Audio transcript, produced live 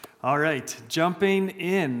All right, jumping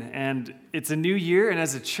in, and it's a new year, and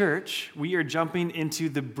as a church, we are jumping into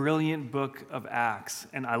the brilliant book of Acts.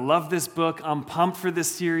 And I love this book. I'm pumped for this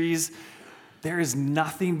series. There is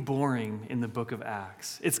nothing boring in the book of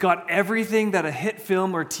Acts. It's got everything that a hit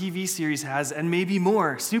film or TV series has, and maybe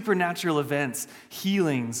more. Supernatural events,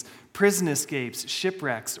 healings, prison escapes,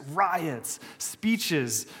 shipwrecks, riots,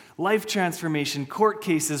 speeches, life transformation, court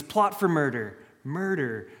cases, plot for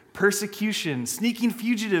murder, persecution, sneaking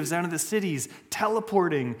fugitives out of the cities,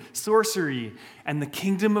 teleporting, sorcery, and the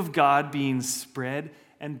kingdom of God being spread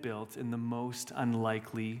and built in the most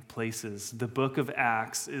unlikely places. The book of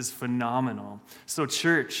Acts is phenomenal. So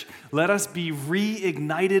church, let us be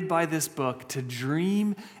reignited by this book to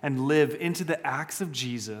dream and live into the acts of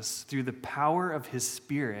Jesus through the power of his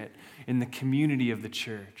Spirit in the community of the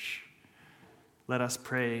church. Let us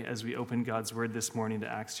pray as we open God's word this morning to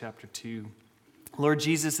Acts chapter 2. Lord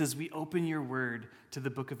Jesus, as we open your word to the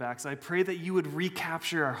book of Acts, I pray that you would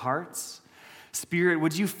recapture our hearts. Spirit,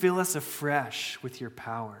 would you fill us afresh with your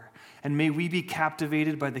power? And may we be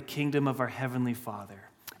captivated by the kingdom of our heavenly Father.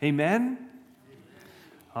 Amen?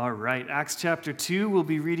 All right, Acts chapter 2, we'll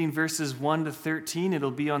be reading verses 1 to 13.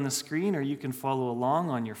 It'll be on the screen, or you can follow along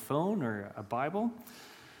on your phone or a Bible.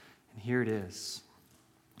 And here it is.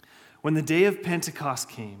 When the day of Pentecost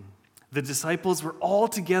came, the disciples were all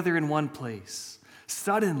together in one place.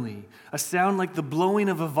 Suddenly, a sound like the blowing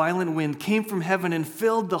of a violent wind came from heaven and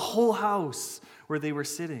filled the whole house where they were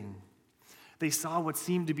sitting. They saw what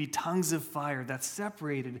seemed to be tongues of fire that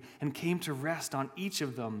separated and came to rest on each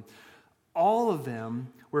of them. All of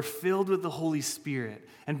them were filled with the Holy Spirit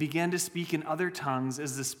and began to speak in other tongues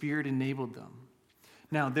as the Spirit enabled them.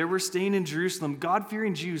 Now, there were staying in Jerusalem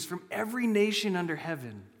God-fearing Jews from every nation under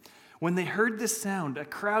heaven. When they heard this sound, a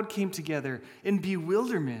crowd came together in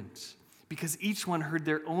bewilderment, because each one heard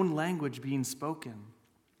their own language being spoken.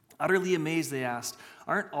 Utterly amazed, they asked,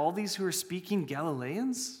 "Aren't all these who are speaking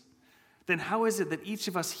Galileans? Then how is it that each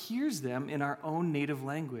of us hears them in our own native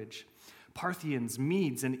language? Parthians,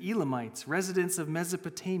 Medes, and Elamites, residents of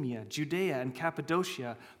Mesopotamia, Judea and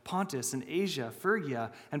Cappadocia, Pontus and Asia,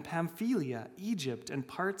 Phrygia and Pamphylia, Egypt, and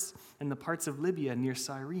the parts of Libya near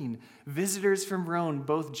Cyrene, visitors from Rome,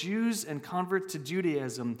 both Jews and converts to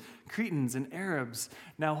Judaism, Cretans and Arabs."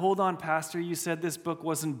 Now hold on, Pastor, you said this book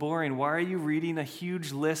wasn't boring. Why are you reading a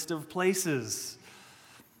huge list of places?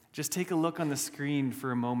 Just take a look on the screen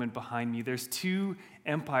for a moment behind me. There's two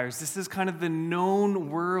empires. This is kind of the known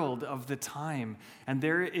world of the time. And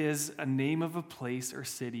there is a name of a place or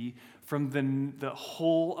city from the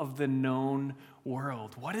whole of the known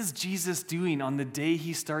world. What is Jesus doing on the day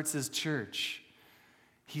he starts his church?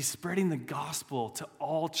 He's spreading the gospel to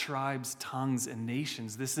all tribes, tongues, and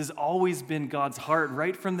nations. This has always been God's heart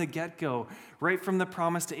right from the get-go, right from the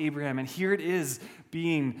promise to Abraham. And here it is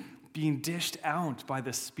being dished out by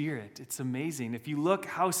the Spirit. It's amazing. If you look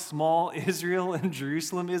how small Israel and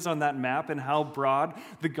Jerusalem is on that map and how broad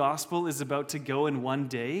the gospel is about to go in one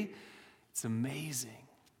day, it's amazing.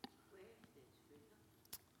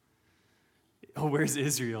 Oh, where's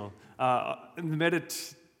Israel? The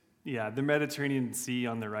Mediterranean Sea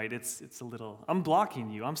on the right. It's a little, I'm blocking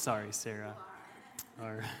you. I'm sorry, Sarah.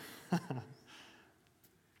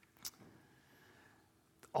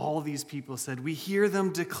 All these people said, "We hear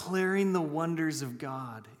them declaring the wonders of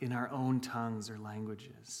God in our own tongues or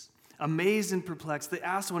languages." Amazed and perplexed, they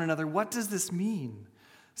asked one another, "What does this mean?"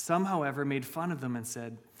 Some, however, made fun of them and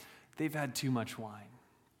said, "They've had too much wine."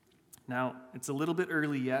 Now, it's a little bit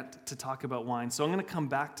early yet to talk about wine, so I'm going to come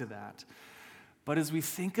back to that. But as we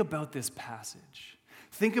think about this passage,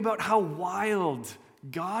 think about how wild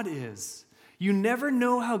God is. You never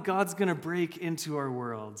know how God's going to break into our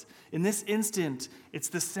world. In this instant, it's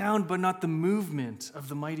the sound but not the movement of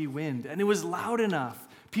the mighty wind. And it was loud enough.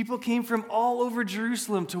 People came from all over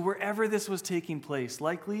Jerusalem to wherever this was taking place,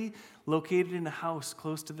 likely located in a house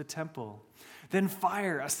close to the temple. Then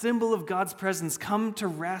fire, a symbol of God's presence, come to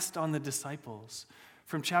rest on the disciples.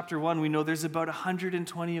 From chapter 1, we know there's about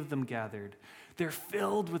 120 of them gathered. They're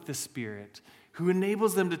filled with the Spirit, who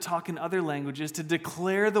enables them to talk in other languages, to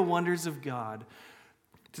declare the wonders of God,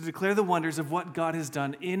 to declare the wonders of what God has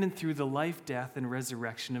done in and through the life, death, and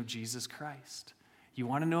resurrection of Jesus Christ. You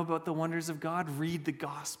want to know about the wonders of God? Read the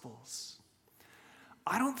Gospels.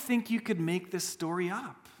 I don't think you could make this story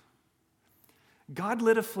up. God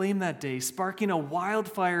lit a flame that day, sparking a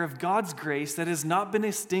wildfire of God's grace that has not been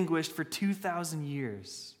extinguished for 2,000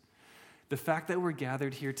 years. The fact that we're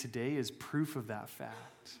gathered here today is proof of that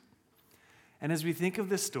fact. And as we think of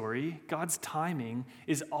this story, God's timing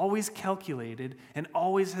is always calculated and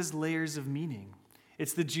always has layers of meaning.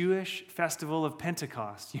 It's the Jewish festival of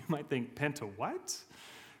Pentecost. You might think, Penta what?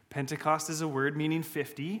 Pentecost is a word meaning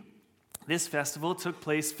 50. This festival took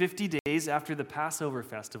place 50 days after the Passover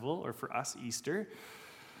festival, or for us, Easter.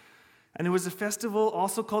 And it was a festival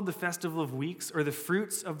also called the Festival of Weeks, or the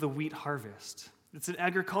fruits of the wheat harvest. It's an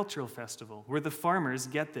agricultural festival where the farmers,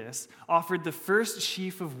 get this, offered the first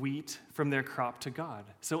sheaf of wheat from their crop to God.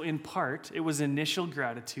 So in part, it was initial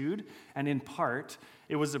gratitude, and in part,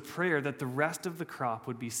 it was a prayer that the rest of the crop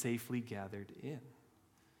would be safely gathered in.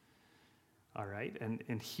 All right,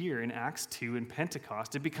 and here in Acts 2 in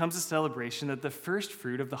Pentecost, it becomes a celebration that the first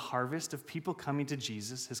fruit of the harvest of people coming to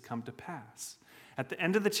Jesus has come to pass. At the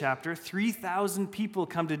end of the chapter, 3,000 people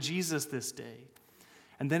come to Jesus this day.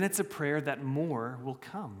 And then it's a prayer that more will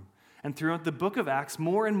come. And throughout the book of Acts,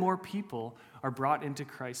 more and more people are brought into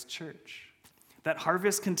Christ's church. That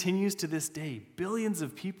harvest continues to this day. Billions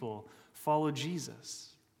of people follow Jesus.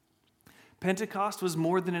 Pentecost was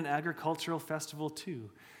more than an agricultural festival,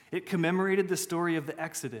 too. It commemorated the story of the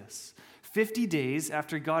Exodus. 50 days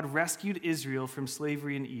after God rescued Israel from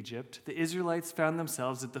slavery in Egypt, the Israelites found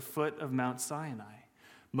themselves at the foot of Mount Sinai.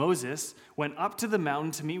 Moses went up to the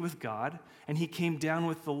mountain to meet with God, and he came down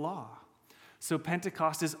with the law. So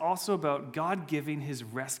Pentecost is also about God giving his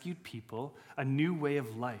rescued people a new way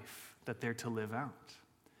of life that they're to live out.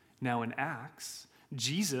 Now in Acts,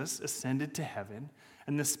 Jesus ascended to heaven,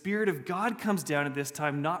 and the Spirit of God comes down at this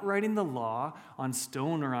time, not writing the law on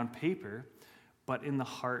stone or on paper, but in the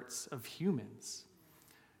hearts of humans.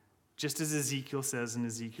 Just as Ezekiel says in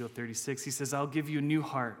Ezekiel 36, he says, I'll give you a new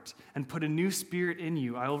heart and put a new spirit in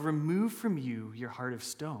you. I will remove from you your heart of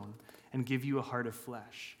stone and give you a heart of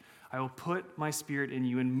flesh. I will put my spirit in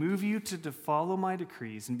you and move you to follow my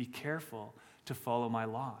decrees and be careful to follow my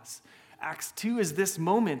laws. Acts 2 is this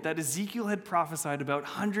moment that Ezekiel had prophesied about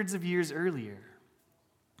hundreds of years earlier.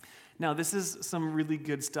 Now, this is some really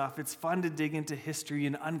good stuff. It's fun to dig into history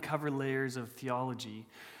and uncover layers of theology.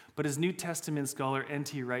 But as New Testament scholar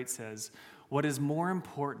N.T. Wright says, what is more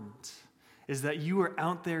important is that you are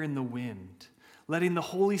out there in the wind, letting the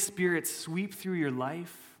Holy Spirit sweep through your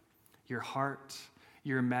life, your heart,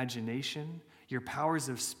 your imagination, your powers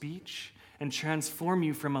of speech, and transform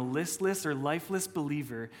you from a listless or lifeless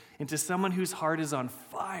believer into someone whose heart is on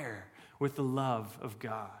fire with the love of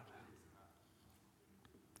God.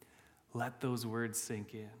 Let those words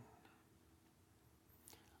sink in.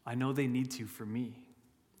 I know they need to for me.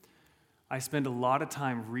 I spend a lot of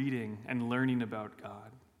time reading and learning about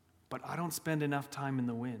God, but I don't spend enough time in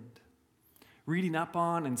the wind. Reading up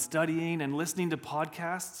on and studying and listening to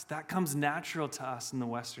podcasts, that comes natural to us in the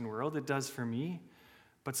Western world. It does for me.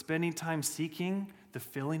 But spending time seeking the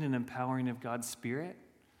filling and empowering of God's Spirit,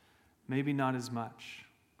 maybe not as much.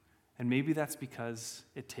 And maybe that's because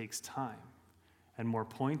it takes time. And more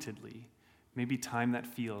pointedly, maybe time that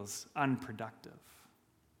feels unproductive.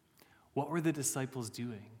 What were the disciples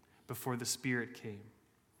doing before the Spirit came?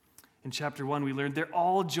 In chapter 1, we learned they're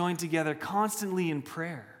all joined together constantly in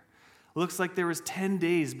prayer. It looks like there was 10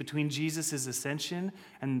 days between Jesus' ascension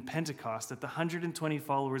and Pentecost that the 120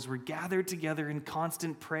 followers were gathered together in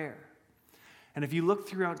constant prayer. And if you look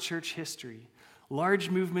throughout church history, large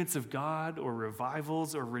movements of God or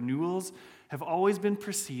revivals or renewals have always been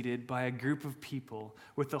preceded by a group of people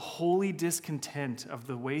with a holy discontent of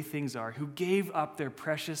the way things are, who gave up their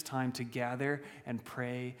precious time to gather and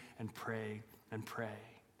pray and pray and pray.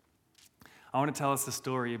 I want to tell us a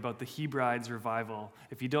story about the Hebrides revival.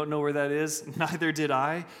 If you don't know where that is, neither did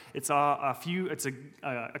I. It's a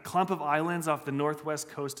clump of islands off the northwest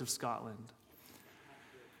coast of Scotland.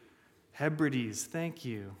 Hebrides, thank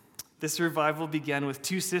you. This revival began with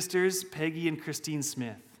two sisters, Peggy and Christine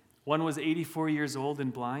Smith. One was 84 years old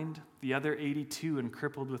and blind, the other 82 and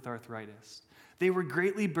crippled with arthritis. They were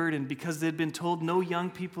greatly burdened because they had been told no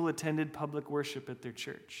young people attended public worship at their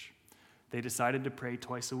church. They decided to pray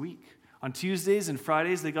twice a week. On Tuesdays and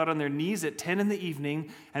Fridays, they got on their knees at 10 in the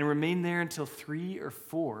evening and remained there until 3 or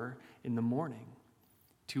 4 in the morning.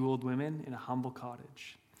 Two old women in a humble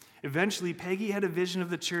cottage. Eventually, Peggy had a vision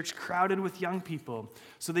of the church crowded with young people,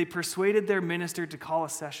 so they persuaded their minister to call a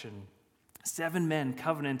session. 7 men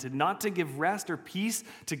covenanted not to give rest or peace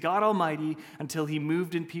to God Almighty until he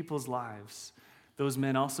moved in people's lives. Those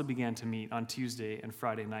men also began to meet on Tuesday and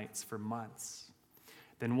Friday nights for months.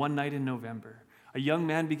 Then one night in November, a young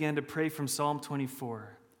man began to pray from Psalm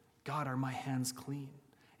 24. God, are my hands clean?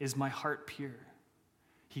 Is my heart pure?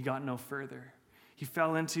 He got no further. He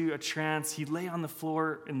fell into a trance. He lay on the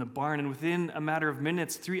floor in the barn, and within a matter of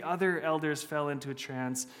minutes, 3 other elders fell into a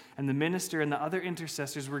trance, and the minister and the other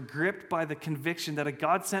intercessors were gripped by the conviction that a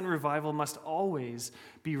God-sent revival must always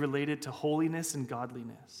be related to holiness and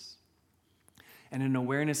godliness. and an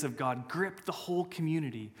awareness of God gripped the whole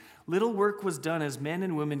community. Little work was done as men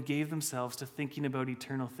and women gave themselves to thinking about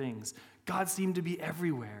eternal things. God seemed to be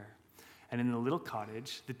everywhere. And in the little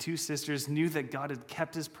cottage, the two sisters knew that God had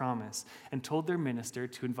kept his promise and told their minister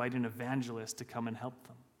to invite an evangelist to come and help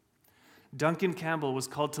them. Duncan Campbell was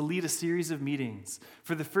called to lead a series of meetings.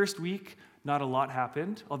 For the first week, not a lot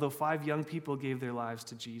happened, although 5 young people gave their lives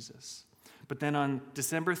to Jesus. But then on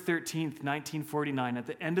December 13th, 1949, at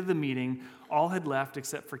the end of the meeting, all had left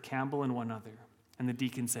except for Campbell and one other. And the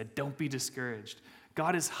deacon said, "Don't be discouraged.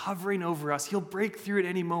 God is hovering over us. He'll break through at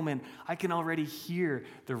any moment. I can already hear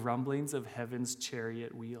the rumblings of heaven's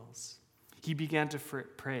chariot wheels." He began to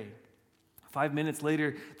pray. 5 minutes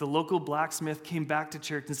later, the local blacksmith came back to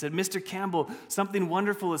church and said, "Mr. Campbell, something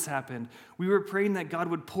wonderful has happened. We were praying that God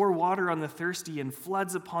would pour water on the thirsty and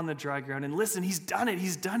floods upon the dry ground. And listen, he's done it.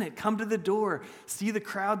 He's done it. Come to the door. See the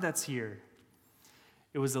crowd that's here."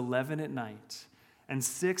 It was 11 at night, and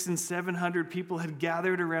 600 and 700 people had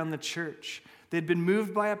gathered around the church. They had been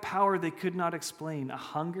moved by a power they could not explain. A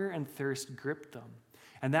hunger and thirst gripped them.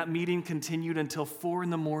 And that meeting continued until 4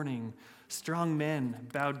 a.m. Strong men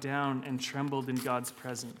bowed down and trembled in God's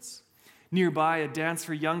presence. Nearby, a dance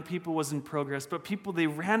for young people was in progress, but people, they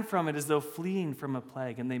ran from it as though fleeing from a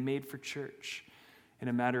plague, and they made for church. In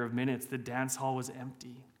a matter of minutes, the dance hall was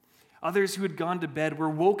empty. Others who had gone to bed were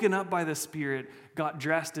woken up by the Spirit, got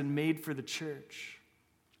dressed, and made for the church.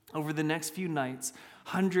 Over the next few nights,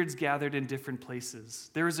 hundreds gathered in different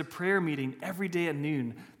places. There was a prayer meeting every day at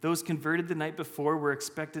noon. Those converted the night before were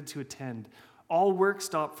expected to attend. All work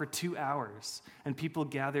stopped for 2 hours, and people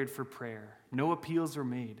gathered for prayer. No appeals were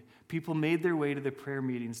made. People made their way to the prayer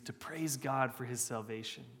meetings to praise God for his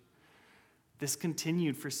salvation. This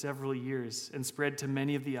continued for several years and spread to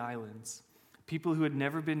many of the islands. People who had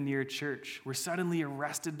never been near church were suddenly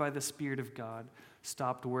arrested by the Spirit of God,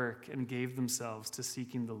 stopped work, and gave themselves to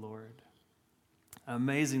seeking the Lord. An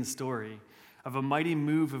amazing story of a mighty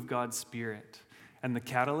move of God's Spirit. And the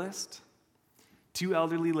catalyst? 2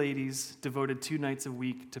 elderly ladies devoted 2 nights a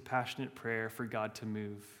week to passionate prayer for God to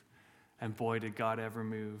move. And boy, did God ever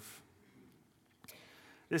move.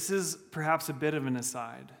 This is perhaps a bit of an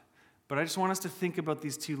aside, but I just want us to think about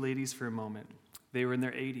these 2 ladies for a moment. They were in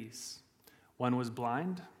their 80s. One was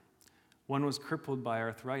blind, one was crippled by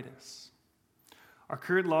arthritis. Our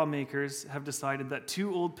current lawmakers have decided that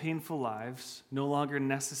 2 old, painful lives no longer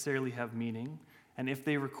necessarily have meaning, and if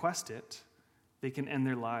they request it, they can end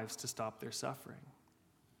their lives to stop their suffering.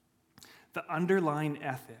 The underlying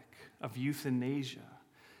ethic of euthanasia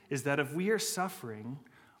is that if we are suffering,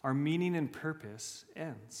 our meaning and purpose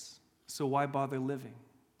ends. So why bother living?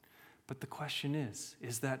 But the question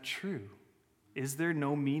is that true? Is there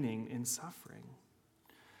no meaning in suffering?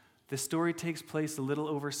 This story takes place a little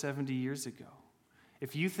over 70 years ago.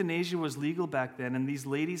 If euthanasia was legal back then and these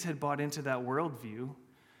ladies had bought into that worldview,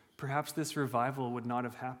 perhaps this revival would not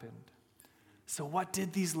have happened. So what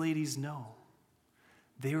did these ladies know?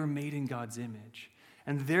 They were made in God's image,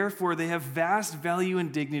 and therefore they have vast value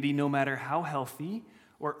and dignity no matter how healthy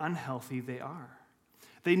or unhealthy they are.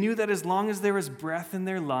 They knew that as long as there was breath in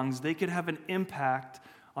their lungs, they could have an impact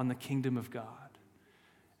on the kingdom of God.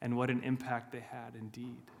 And what an impact they had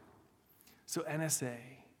indeed. So NSA,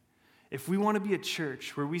 if we want to be a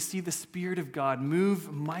church where we see the Spirit of God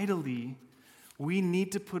move mightily, we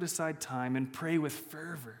need to put aside time and pray with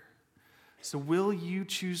fervor. So will you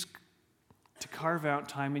choose to carve out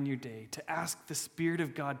time in your day to ask the Spirit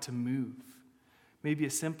of God to move? Maybe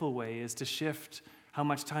a simple way is to shift how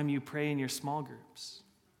much time you pray in your small groups.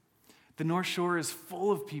 The North Shore is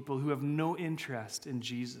full of people who have no interest in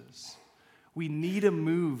Jesus. We need a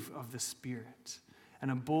move of the Spirit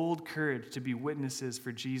and a bold courage to be witnesses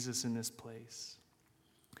for Jesus in this place.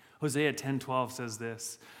 Hosea 10:12 says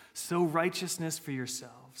this, "Sow righteousness for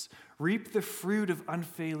yourselves, reap the fruit of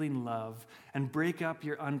unfailing love, and break up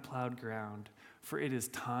your unplowed ground, for it is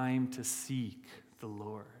time to seek the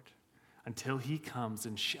Lord until he comes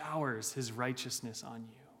and showers his righteousness on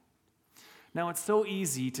you." Now, it's so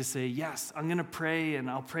easy to say, yes, I'm going to pray and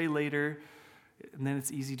I'll pray later, and then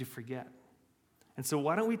it's easy to forget. And so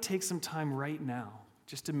why don't we take some time right now,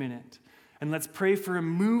 just a minute, and let's pray for a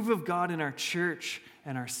move of God in our church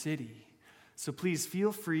and our city. So please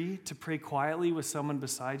feel free to pray quietly with someone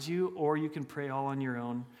beside you, or you can pray all on your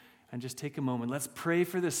own and just take a moment. Let's pray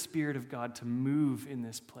for the Spirit of God to move in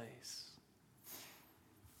this place.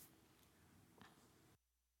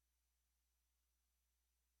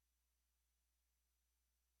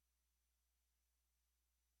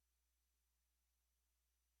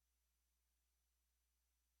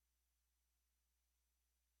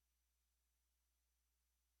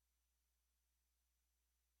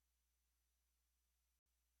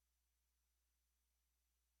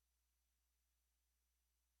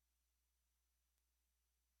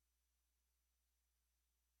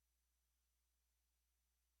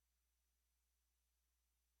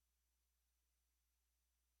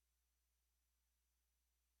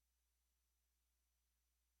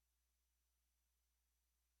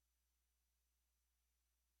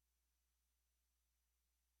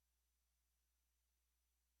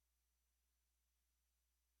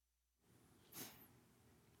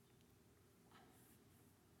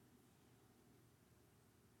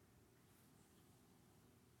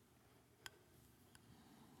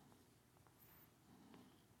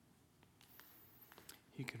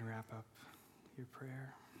 you can wrap up your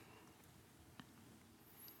prayer.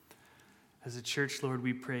 As a church, Lord,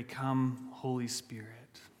 we pray, come, Holy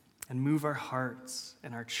Spirit, and move our hearts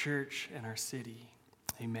and our church and our city.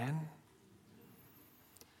 Amen.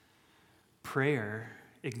 Prayer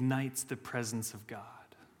ignites the presence of God.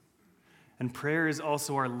 And prayer is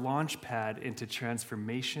also our launch pad into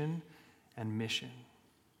transformation and mission.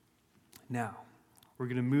 Now, we're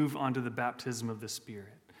going to move on to the baptism of the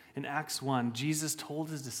Spirit. In Acts 1, Jesus told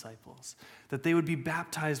his disciples that they would be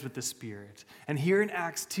baptized with the Spirit. And here in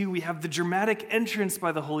Acts 2, we have the dramatic entrance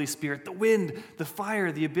by the Holy Spirit, the wind, the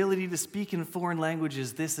fire, the ability to speak in foreign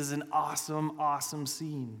languages. This is an awesome, awesome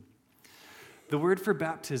scene. The word for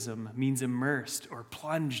baptism means immersed or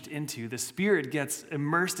plunged into. The Spirit gets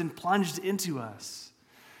immersed and plunged into us.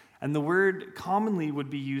 And the word commonly would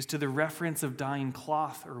be used to the reference of dyeing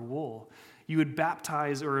cloth or wool. You would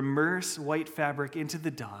baptize or immerse white fabric into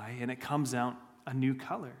the dye, and it comes out a new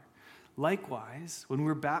color. Likewise, when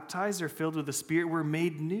we're baptized or filled with the Spirit, we're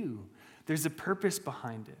made new. There's a purpose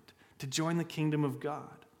behind it, to join the kingdom of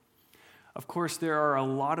God. Of course, there are a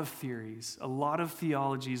lot of theories, a lot of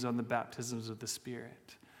theologies on the baptisms of the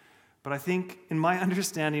Spirit. But I think, in my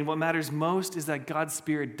understanding, what matters most is that God's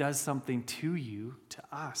Spirit does something to you, to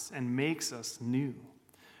us, and makes us new.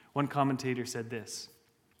 One commentator said this.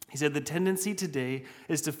 He said, the tendency today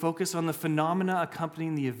is to focus on the phenomena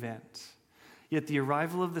accompanying the event. Yet the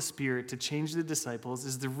arrival of the Spirit to change the disciples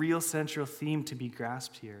is the real central theme to be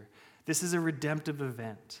grasped here. This is a redemptive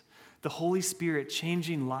event. The Holy Spirit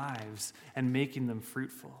changing lives and making them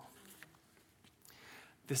fruitful.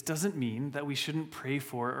 This doesn't mean that we shouldn't pray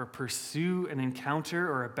for or pursue an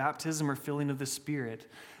encounter or a baptism or filling of the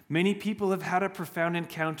Spirit. Many people have had a profound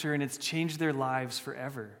encounter and it's changed their lives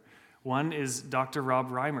forever. One is Dr. Rob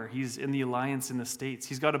Reimer. He's in the Alliance in the States.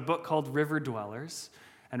 He's got a book called River Dwellers,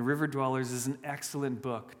 and River Dwellers is an excellent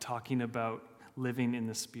book talking about living in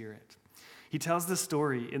the Spirit. He tells the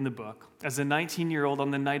story in the book as a 19-year-old on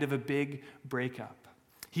the night of a big breakup.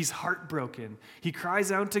 He's heartbroken. He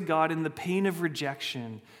cries out to God in the pain of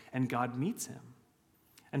rejection, and God meets him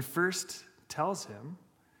and first tells him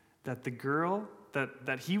that the girl,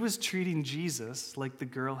 that he was treating Jesus like the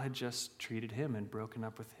girl had just treated him and broken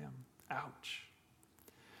up with him. Ouch.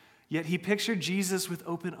 Yet he pictured Jesus with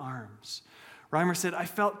open arms. Reimer said, I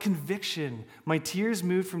felt conviction. My tears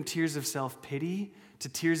moved from tears of self-pity to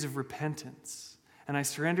tears of repentance. And I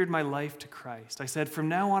surrendered my life to Christ. I said, from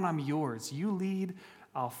now on, I'm yours. You lead,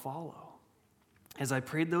 I'll follow. As I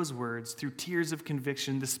prayed those words, through tears of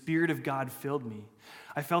conviction, the Spirit of God filled me.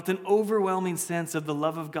 I felt an overwhelming sense of the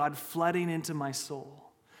love of God flooding into my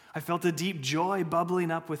soul. I felt a deep joy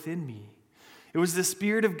bubbling up within me. It was the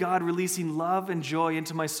Spirit of God releasing love and joy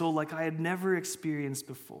into my soul like I had never experienced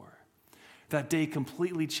before. That day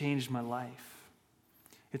completely changed my life.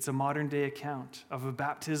 It's a modern day account of a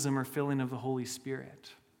baptism or filling of the Holy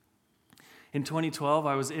Spirit. In 2012,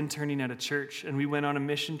 I was interning at a church, and we went on a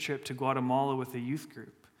mission trip to Guatemala with a youth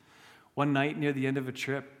group. One night near the end of a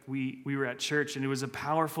trip, we were at church, and it was a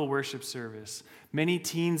powerful worship service. Many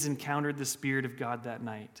teens encountered the Spirit of God that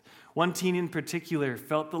night. One teen in particular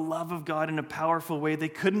felt the love of God in a powerful way. They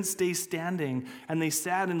couldn't stay standing, and they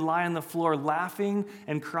sat and lay on the floor laughing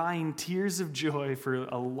and crying tears of joy for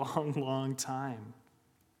a long, long time.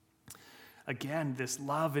 Again, this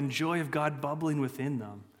love and joy of God bubbling within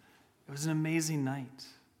them. It was an amazing night.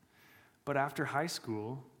 But after high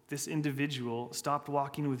school, this individual stopped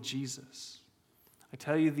walking with Jesus. I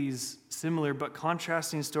tell you these similar but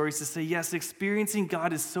contrasting stories to say, yes, experiencing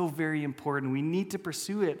God is so very important. We need to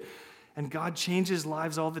pursue it. And God changes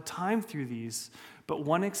lives all the time through these. But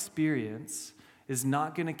one experience is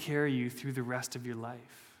not going to carry you through the rest of your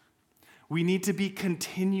life. We need to be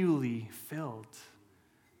continually filled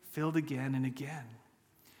again and again.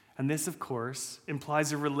 And this, of course,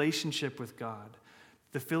 implies a relationship with God.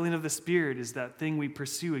 The filling of the Spirit is that thing we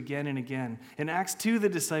pursue again and again. In Acts 2, the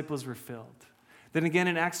disciples were filled. Then again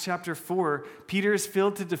in Acts chapter 4, Peter is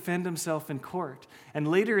filled to defend himself in court. And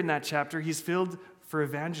later in that chapter, he's filled for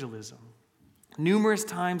evangelism. Numerous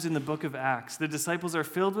times in the book of Acts, the disciples are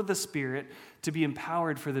filled with the Spirit to be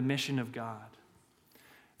empowered for the mission of God.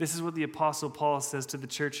 This is what the Apostle Paul says to the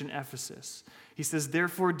church in Ephesus. He says,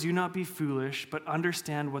 therefore, do not be foolish, but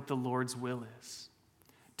understand what the Lord's will is.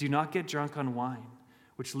 Do not get drunk on wine,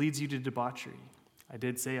 which leads you to debauchery. I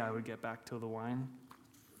did say I would get back to the wine.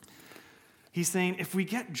 He's saying if we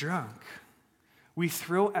get drunk, we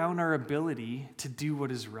throw out our ability to do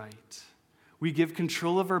what is right. We give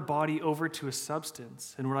control of our body over to a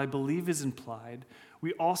substance, and what I believe is implied,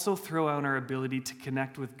 we also throw out our ability to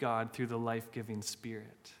connect with God through the life-giving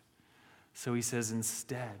Spirit. So he says,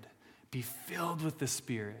 instead, Be filled with the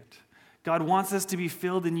Spirit. God wants us to be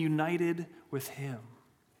filled and united with Him.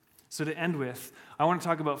 So to end with, I want to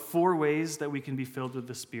talk about 4 ways that we can be filled with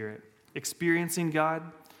the Spirit: experiencing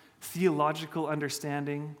God, theological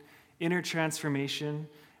understanding, inner transformation,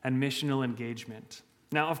 and missional engagement.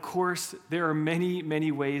 Now, of course, there are many,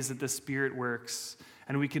 many ways that the Spirit works,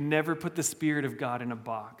 and we can never put the Spirit of God in a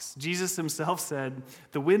box. Jesus himself said,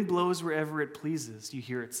 "The wind blows wherever it pleases. You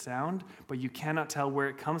hear its sound, but you cannot tell where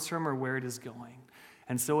it comes from or where it is going."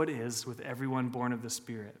 And so it is with everyone born of the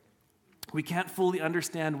Spirit. We can't fully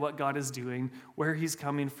understand what God is doing, where He's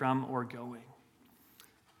coming from or going.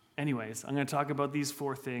 Anyways, I'm going to talk about these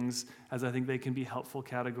 4 things as I think they can be helpful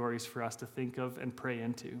categories for us to think of and pray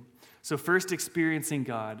into. So first, experiencing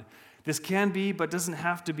God. This can be, but doesn't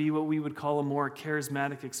have to be, what we would call a more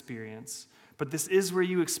charismatic experience. But this is where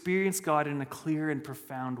you experience God in a clear and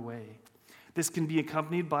profound way. This can be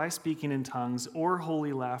accompanied by speaking in tongues or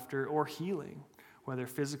holy laughter or healing, whether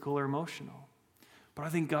physical or emotional. But I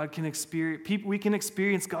think we can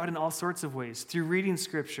experience God in all sorts of ways, through reading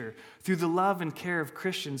Scripture, through the love and care of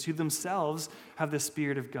Christians who themselves have the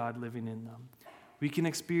Spirit of God living in them. We can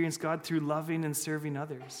experience God through loving and serving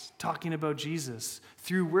others, talking about Jesus,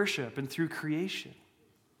 through worship and through creation.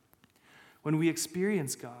 When we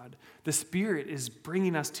experience God, the Spirit is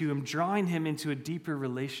bringing us to Him, drawing Him into a deeper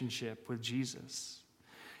relationship with Jesus.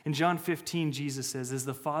 In John 15, Jesus says, "As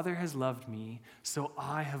the Father has loved me, so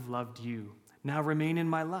I have loved you. Now remain in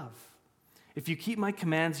my love. If you keep my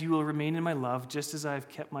commands, you will remain in my love, just as I have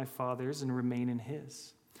kept my Father's and remain in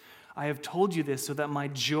His. I have told you this so that my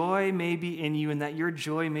joy may be in you and that your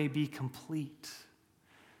joy may be complete."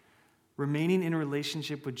 Remaining in a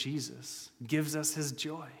relationship with Jesus gives us His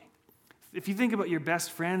joy. If you think about your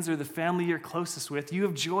best friends or the family you're closest with, you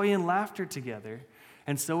have joy and laughter together,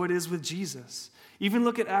 and so it is with Jesus. Even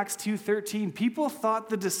look at Acts 2:13. People thought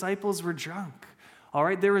the disciples were drunk. All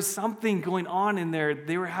right, there was something going on in there.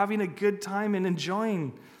 They were having a good time and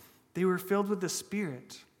enjoying. They were filled with the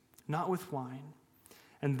Spirit, not with wine.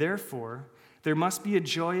 And therefore, there must be a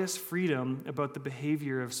joyous freedom about the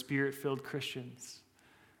behavior of Spirit-filled Christians.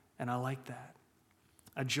 And I like that.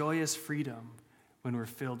 A joyous freedom when we're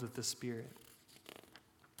filled with the Spirit.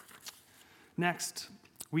 Next,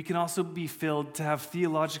 we can also be filled to have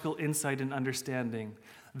theological insight and understanding.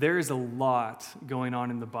 There is a lot going on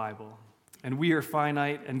in the Bible. And we are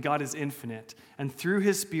finite, and God is infinite. And through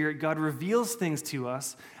His Spirit, God reveals things to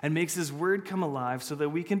us and makes His Word come alive so that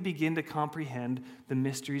we can begin to comprehend the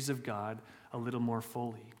mysteries of God a little more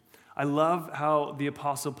fully. I love how the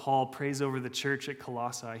Apostle Paul prays over the church at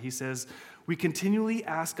Colossae. He says, "We continually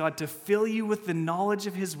ask God to fill you with the knowledge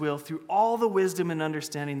of His will through all the wisdom and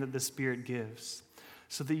understanding that the Spirit gives,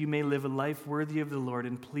 so that you may live a life worthy of the Lord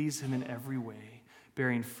and please Him in every way,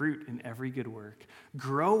 bearing fruit in every good work,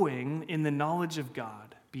 growing in the knowledge of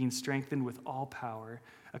God, being strengthened with all power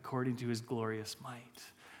according to His glorious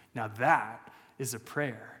might." Now that is a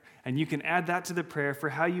prayer. And you can add that to the prayer for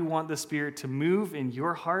how you want the Spirit to move in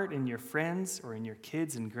your heart, in your friends, or in your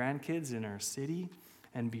kids and grandkids, in our city,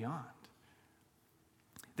 and beyond.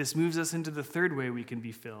 This moves us into the 3rd way we can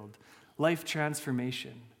be filled: life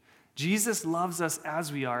transformation. Jesus loves us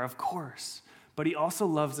as we are, of course, but He also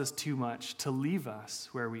loves us too much to leave us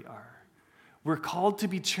where we are. We're called to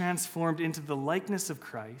be transformed into the likeness of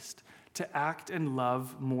Christ, to act and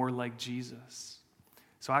love more like Jesus.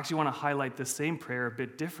 So I actually want to highlight the same prayer a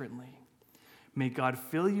bit differently. May God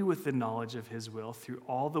fill you with the knowledge of His will through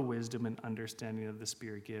all the wisdom and understanding that the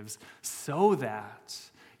Spirit gives, so that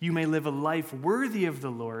you may live a life worthy of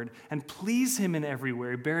the Lord and please Him in every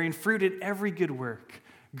way, bearing fruit in every good work,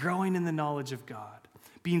 growing in the knowledge of God,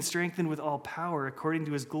 being strengthened with all power according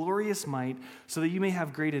to His glorious might, so that you may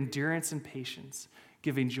have great endurance and patience,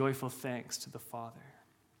 giving joyful thanks to the Father.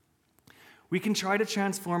 We can try to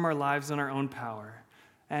transform our lives on our own power,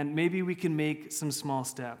 and maybe we can make some small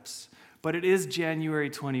steps. But it is January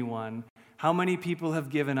 21. How many people have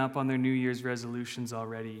given up on their New Year's resolutions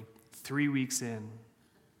already? 3 weeks in.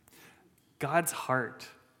 God's heart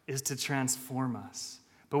is to transform us,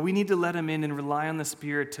 but we need to let Him in and rely on the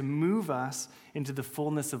Spirit to move us into the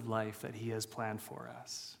fullness of life that He has planned for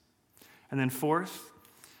us. And then 4th,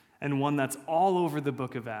 and one that's all over the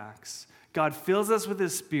book of Acts, God fills us with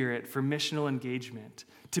His Spirit for missional engagement,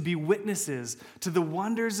 to be witnesses to the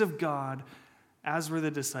wonders of God, as were the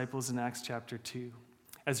disciples in Acts chapter 2.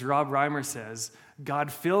 As Rob Reimer says,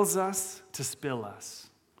 God fills us to spill us.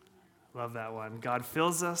 Love that one. God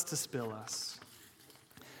fills us to spill us.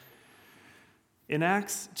 In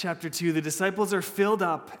Acts chapter 2, the disciples are filled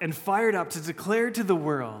up and fired up to declare to the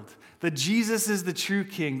world that Jesus is the true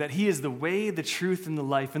King, that he is the way, the truth, and the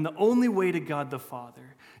life, and the only way to God the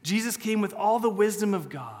Father. Jesus came with all the wisdom of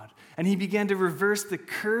God, and he began to reverse the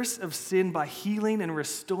curse of sin by healing and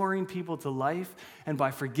restoring people to life, and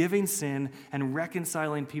by forgiving sin and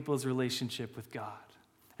reconciling people's relationship with God.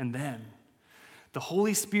 And then the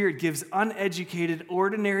Holy Spirit gives uneducated,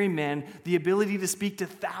 ordinary men the ability to speak to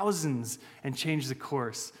thousands and change the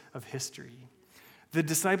course of history. The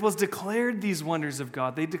disciples declared these wonders of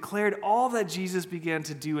God. They declared all that Jesus began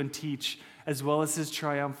to do and teach, as well as his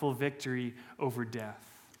triumphal victory over death.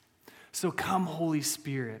 So come, Holy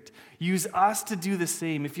Spirit, use us to do the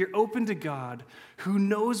same. If you're open to God, who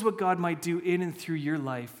knows what God might do in and through your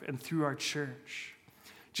life and through our church.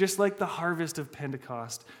 Just like the harvest of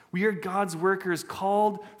Pentecost, we are God's workers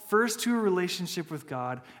called first to a relationship with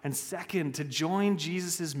God, and second, to join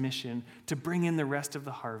Jesus' mission to bring in the rest of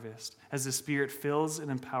the harvest as the Spirit fills and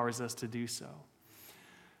empowers us to do so.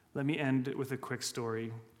 Let me end with a quick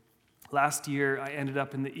story. Last year, I ended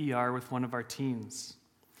up in the ER with one of our teens.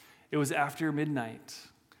 It was after midnight,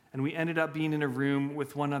 and we ended up being in a room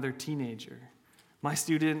with one other teenager. My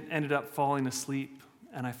student ended up falling asleep,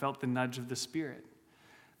 and I felt the nudge of the Spirit.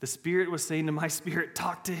 The Spirit was saying to my spirit,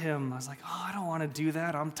 talk to him. I was like, I don't want to do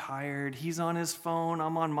that. I'm tired. He's on his phone.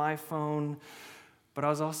 I'm on my phone. But I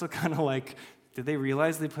was also kind of like, did they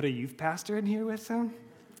realize they put a youth pastor in here with them?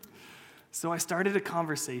 So I started a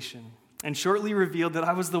conversation and shortly revealed that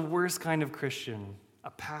I was the worst kind of Christian, a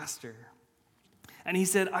pastor. And he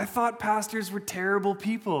said, I thought pastors were terrible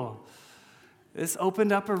people. This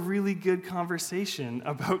opened up a really good conversation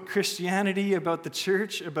about Christianity, about the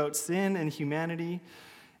church, about sin and humanity.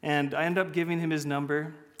 And I ended up giving him his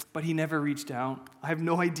number, but he never reached out. I have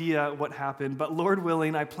no idea what happened, but Lord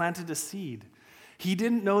willing, I planted a seed. He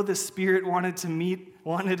didn't know the Spirit wanted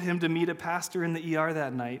him to meet a pastor in the ER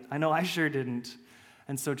that night. I know I sure didn't.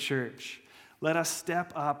 And so, church, let us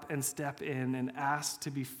step up and step in and ask to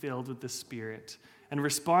be filled with the Spirit and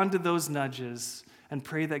respond to those nudges and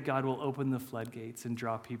pray that God will open the floodgates and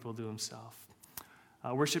draw people to himself.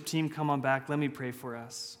 Worship team, come on back. Let me pray for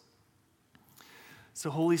us. So,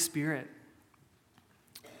 Holy Spirit,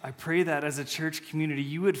 I pray that as a church community,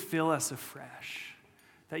 you would fill us afresh,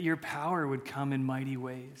 that your power would come in mighty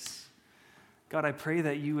ways. God, I pray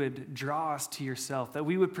that you would draw us to yourself, that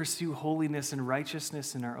we would pursue holiness and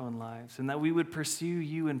righteousness in our own lives, and that we would pursue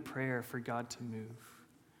you in prayer for God to move.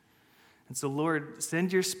 And so, Lord,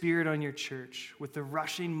 send your Spirit on your church with the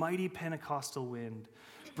rushing, mighty Pentecostal wind.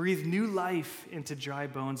 Breathe new life into dry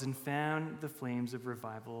bones and fan the flames of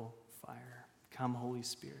revival fire. Come, Holy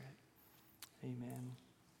Spirit. Amen.